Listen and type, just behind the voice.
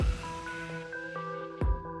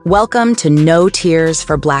Welcome to No Tears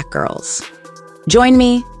for Black Girls. Join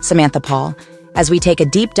me, Samantha Paul, as we take a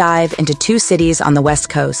deep dive into two cities on the West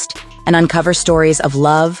Coast and uncover stories of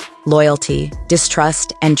love, loyalty,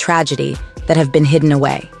 distrust, and tragedy that have been hidden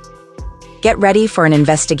away. Get ready for an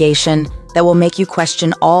investigation that will make you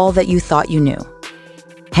question all that you thought you knew.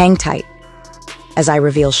 Hang tight as I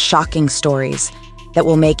reveal shocking stories that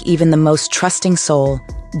will make even the most trusting soul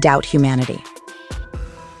doubt humanity.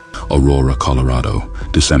 Aurora, Colorado,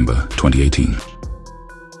 December 2018.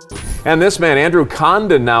 And this man, Andrew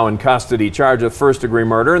Condon, now in custody, charged of first-degree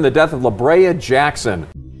murder in the death of LeBrea Jackson.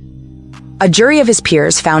 A jury of his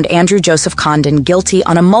peers found Andrew Joseph Condon guilty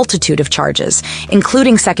on a multitude of charges,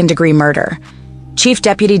 including second-degree murder. Chief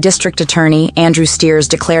Deputy District Attorney Andrew Steers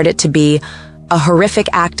declared it to be a horrific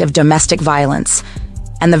act of domestic violence,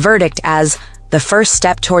 and the verdict as the first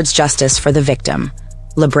step towards justice for the victim,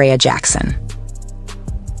 LeBrea Jackson.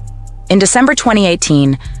 In December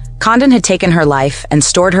 2018, Condon had taken her life and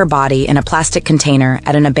stored her body in a plastic container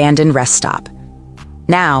at an abandoned rest stop.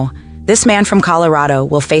 Now, this man from Colorado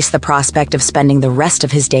will face the prospect of spending the rest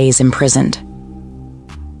of his days imprisoned.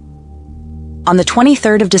 On the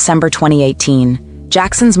 23rd of December 2018,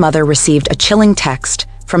 Jackson's mother received a chilling text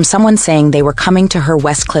from someone saying they were coming to her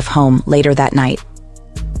Westcliff home later that night.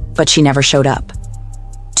 But she never showed up.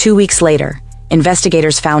 2 weeks later,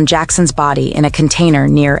 investigators found Jackson's body in a container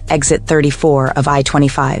near exit 34 of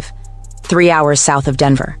I-25, 3 hours south of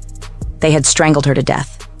Denver. They had strangled her to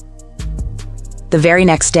death. The very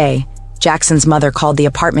next day, Jackson's mother called the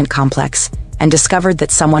apartment complex and discovered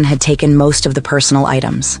that someone had taken most of the personal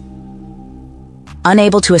items.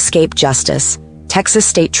 Unable to escape justice, Texas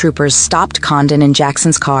state troopers stopped Condon in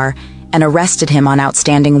Jackson's car and arrested him on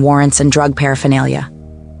outstanding warrants and drug paraphernalia.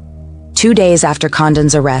 2 days after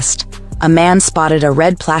Condon's arrest, a man spotted a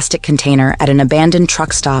red plastic container at an abandoned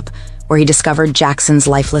truck stop where he discovered Jackson's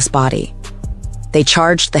lifeless body. They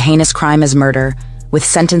charged the heinous crime as murder, with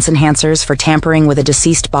sentence enhancers for tampering with a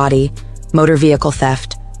deceased body, motor vehicle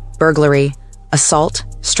theft, burglary, assault,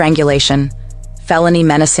 strangulation, felony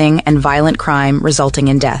menacing, and violent crime resulting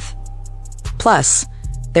in death. Plus,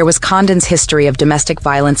 there was Condon's history of domestic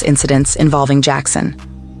violence incidents involving Jackson.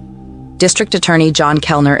 District Attorney John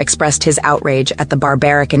Kellner expressed his outrage at the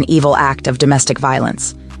barbaric and evil act of domestic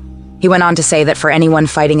violence. He went on to say that for anyone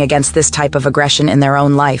fighting against this type of aggression in their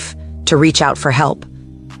own life, to reach out for help.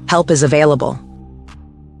 Help is available.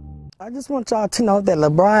 I just want y'all to know that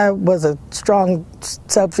LeBrea was a strong,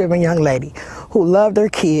 self-driven young lady who loved her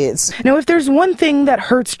kids. Now, if there's one thing that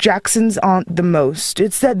hurts Jackson's aunt the most,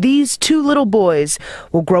 it's that these two little boys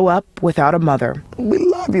will grow up without a mother. We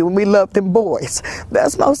love you and we love them boys.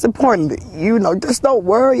 That's most important. Just don't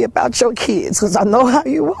worry about your kids, because I know how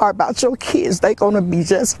you are about your kids. They're going to be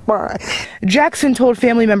just fine. Jackson told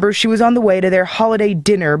family members she was on the way to their holiday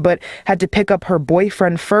dinner, but had to pick up her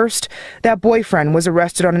boyfriend first. That boyfriend was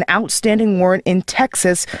arrested on an outstanding warrant in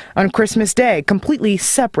Texas on Christmas Day, completely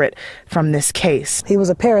separate from this case. He was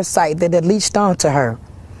a parasite that had leached onto her.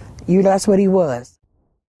 That's what he was.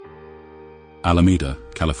 Alameda,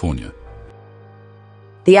 California.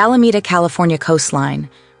 The Alameda, California coastline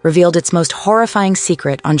revealed its most horrifying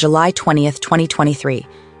secret on July 20th, 2023,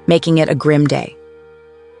 making it a grim day.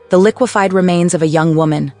 The liquefied remains of a young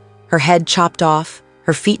woman, her head chopped off,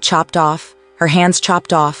 her feet chopped off, her hands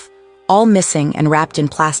chopped off, all missing and wrapped in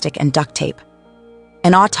plastic and duct tape.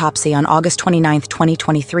 An autopsy on August 29,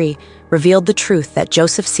 2023, revealed the truth that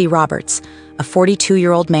Joseph C. Roberts, a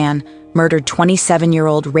 42-year-old man, murdered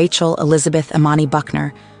 27-year-old Rachel Elizabeth Imani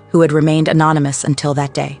Buckner, who had remained anonymous until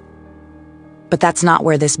that day. But that's not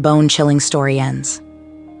where this bone-chilling story ends.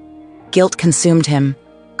 Guilt consumed him,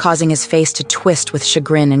 causing his face to twist with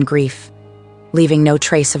chagrin and grief, leaving no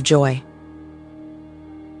trace of joy.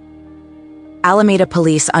 Alameda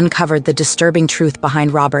police uncovered the disturbing truth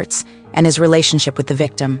behind Roberts and his relationship with the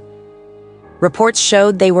victim. Reports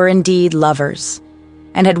showed they were indeed lovers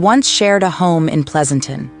and had once shared a home in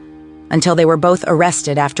Pleasanton, until they were both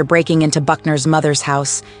arrested after breaking into Buckner's mother's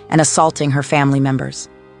house and assaulting her family members.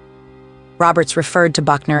 Roberts referred to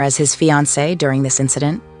Buckner as his fiancée during this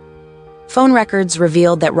incident. Phone records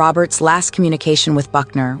revealed that Roberts' last communication with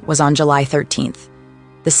Buckner was on July 13th,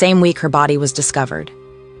 the same week her body was discovered,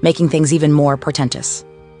 making things even more portentous.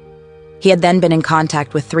 He had then been in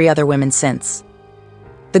contact with 3 other women since.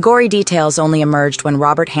 The gory details only emerged when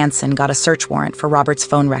Robert Hansen got a search warrant for Roberts'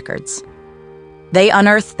 phone records. They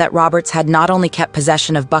unearthed that Roberts had not only kept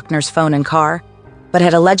possession of Buckner's phone and car, but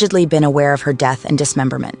had allegedly been aware of her death and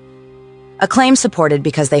dismemberment. A claim supported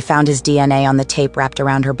because they found his DNA on the tape wrapped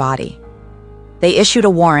around her body. They issued a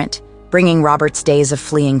warrant, bringing Roberts' days of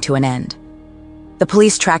fleeing to an end. The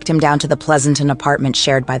police tracked him down to the Pleasanton apartment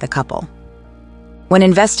shared by the couple. When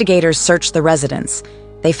investigators searched the residence,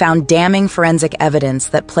 they found damning forensic evidence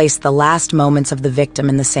that placed the last moments of the victim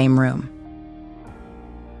in the same room.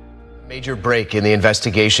 Major break in the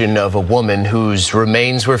investigation of a woman whose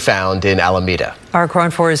remains were found in Alameda. Our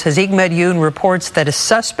Crime 4's Hazik Medyoun reports that a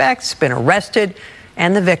suspect's been arrested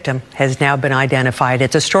and the victim has now been identified.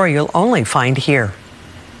 It's a story you'll only find here.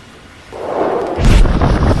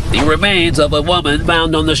 The remains of a woman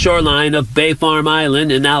found on the shoreline of Bay Farm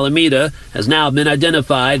Island in Alameda has now been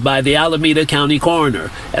identified by the Alameda County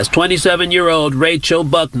Coroner as 27-year-old Rachel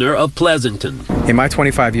Buckner of Pleasanton. In my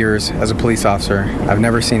 25 years as a police officer, I've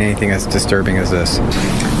never seen anything as disturbing as this.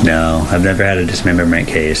 No, I've never had a dismemberment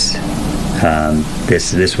case.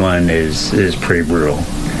 This one is pretty brutal.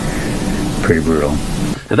 Pretty brutal.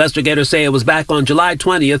 Investigators say it was back on July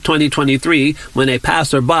 20th, 2023, when a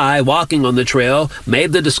passerby walking on the trail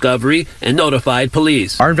made the discovery and notified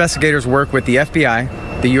police. Our investigators work with the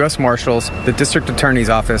FBI, the U.S. Marshals, the District Attorney's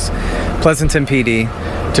Office, Pleasanton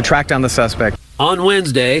PD, to track down the suspect. On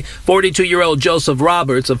Wednesday, 42-year-old Joseph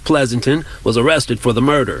Roberts of Pleasanton was arrested for the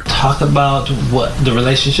murder. Talk about what the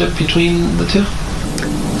relationship between the two?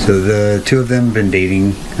 So the two of them have been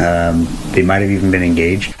dating. They might have even been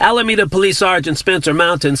engaged. Alameda Police Sergeant Spencer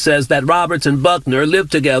Mountain says that Roberts and Buckner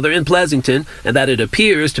lived together in Pleasanton and that it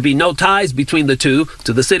appears to be no ties between the two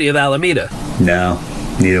to the city of Alameda. No,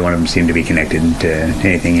 neither one of them seem to be connected to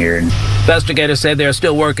anything here. Investigators say they are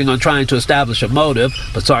still working on trying to establish a motive,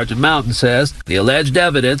 but Sergeant Mountain says the alleged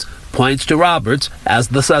evidence points to Roberts as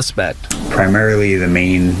the suspect. Primarily, the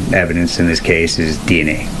main evidence in this case is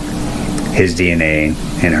DNA. His DNA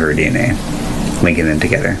and her DNA, linking them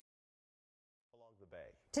together.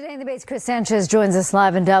 Today in the Bates, Chris Sanchez joins us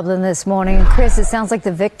live in Dublin this morning. Chris, it sounds like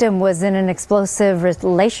the victim was in an explosive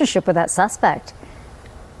relationship with that suspect.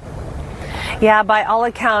 Yeah, by all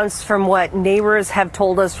accounts, from what neighbors have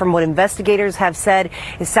told us, from what investigators have said,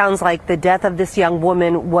 it sounds like the death of this young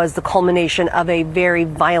woman was the culmination of a very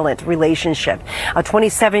violent relationship. A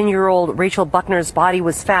 27-year-old Rachel Buckner's body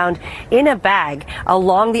was found in a bag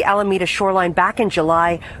along the Alameda shoreline back in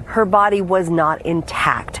July. Her body was not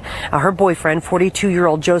intact. Her boyfriend,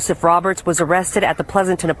 42-year-old Joseph Roberts, was arrested at the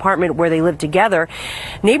Pleasanton apartment where they lived together.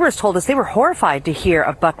 Neighbors told us they were horrified to hear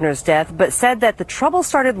of Buckner's death, but said that the trouble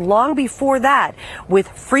started long before that, with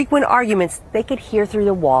frequent arguments they could hear through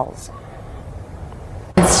the walls.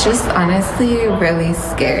 It's just honestly really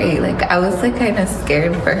scary. Like, I was like kind of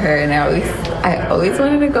scared for her, and I always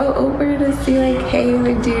wanted to go over to see like, hey,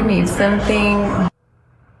 like, do you need something?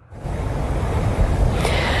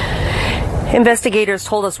 Investigators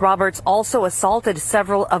told us Roberts also assaulted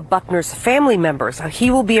several of Buckner's family members.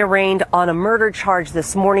 He will be arraigned on a murder charge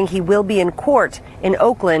this morning. He will be in court in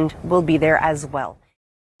Oakland. Will be there as well.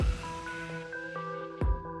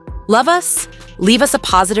 Love us? Leave us a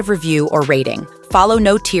positive review or rating. Follow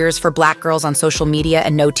No Tears for Black Girls on social media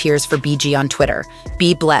and No Tears for BG on Twitter.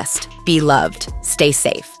 Be blessed. Be loved. Stay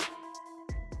safe.